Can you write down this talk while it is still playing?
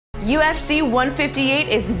UFC 158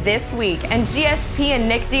 is this week, and GSP and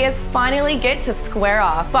Nick Diaz finally get to square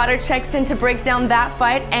off. Botter checks in to break down that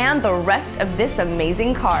fight and the rest of this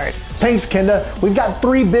amazing card. Thanks, Kenda. We've got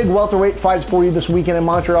 3 big welterweight fights for you this weekend in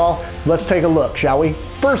Montreal. Let's take a look, shall we?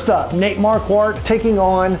 First up, Nate Marquardt taking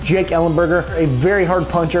on Jake Ellenberger, a very hard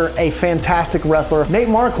puncher, a fantastic wrestler. Nate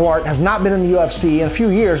Marquardt has not been in the UFC in a few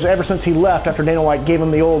years, ever since he left after Dana White gave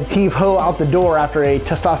him the old heave-ho out the door after a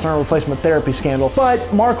testosterone replacement therapy scandal. But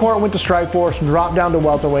Marquardt went to Strikeforce, dropped down to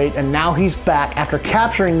welterweight, and now he's back after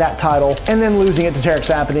capturing that title and then losing it to Tarek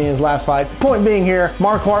Sapity in his last fight. Point being here,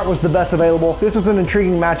 Marquardt was the best available. This is an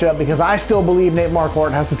intriguing matchup because I still believe Nate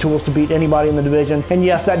Marquardt has the tools to beat anybody in the division, and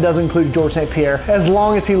yes, that does include George St. Pierre, as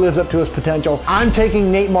long as he lives up to his potential. I'm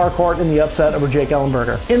taking Nate Marquardt in the upset over Jake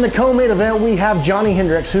Ellenberger. In the co-main event, we have Johnny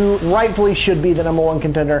Hendricks, who rightfully should be the #1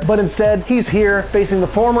 contender, but instead he's here facing the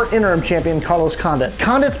former interim champion Carlos Condit.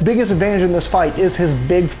 Condit's biggest advantage in this fight is his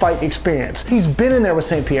big fight experience. He's been in there with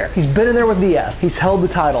St. Pierre, he's been in there with Diaz, he's held the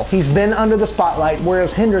title, he's been under the spotlight,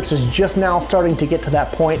 whereas Hendricks is just now starting to get to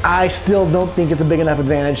that point. I still don't think it's a big enough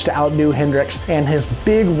advantage to outdo Hendricks and his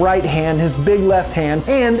big right hand, his big left hand,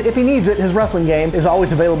 and if he needs it, his wrestling game is always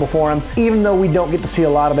available for him, even though we don't get to see a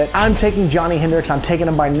lot of it. I'm taking Johnny Hendricks. I'm taking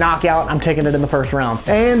him by knockout. I'm taking it in the first round.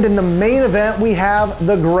 And in the main event, we have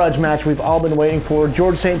the grudge match we've all been waiting for,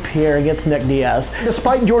 George St. Pierre against Nick Diaz.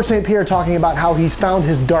 Despite George St. Pierre talking about how he's found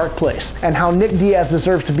his dark place and how Nick Diaz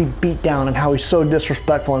deserves to be beat down and how he's so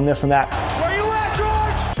disrespectful and this and that,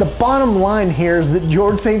 the bottom line here is that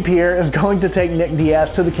George St. Pierre is going to take Nick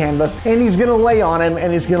Diaz to the canvas and he's going to lay on him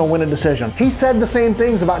and he's going to win a decision. He said the same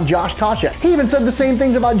things about Josh Koscheck. He even said the same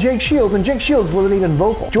things about Jake Shields, and Jake Shields wasn't even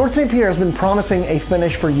vocal. George St. Pierre has been promising a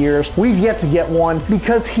finish for years. We've yet to get one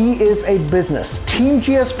because he is a business. Team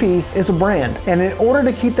GSP is a brand, and in order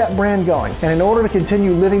to keep that brand going and in order to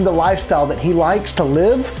continue living the lifestyle that he likes to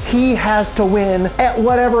live, he has to win at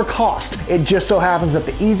whatever cost. It just so happens that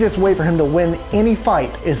the easiest way for him to win any fight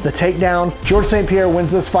is the takedown. George St. Pierre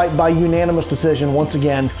wins this fight by unanimous decision once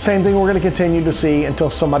again. Same thing we're going to continue to see until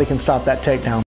somebody can stop that takedown.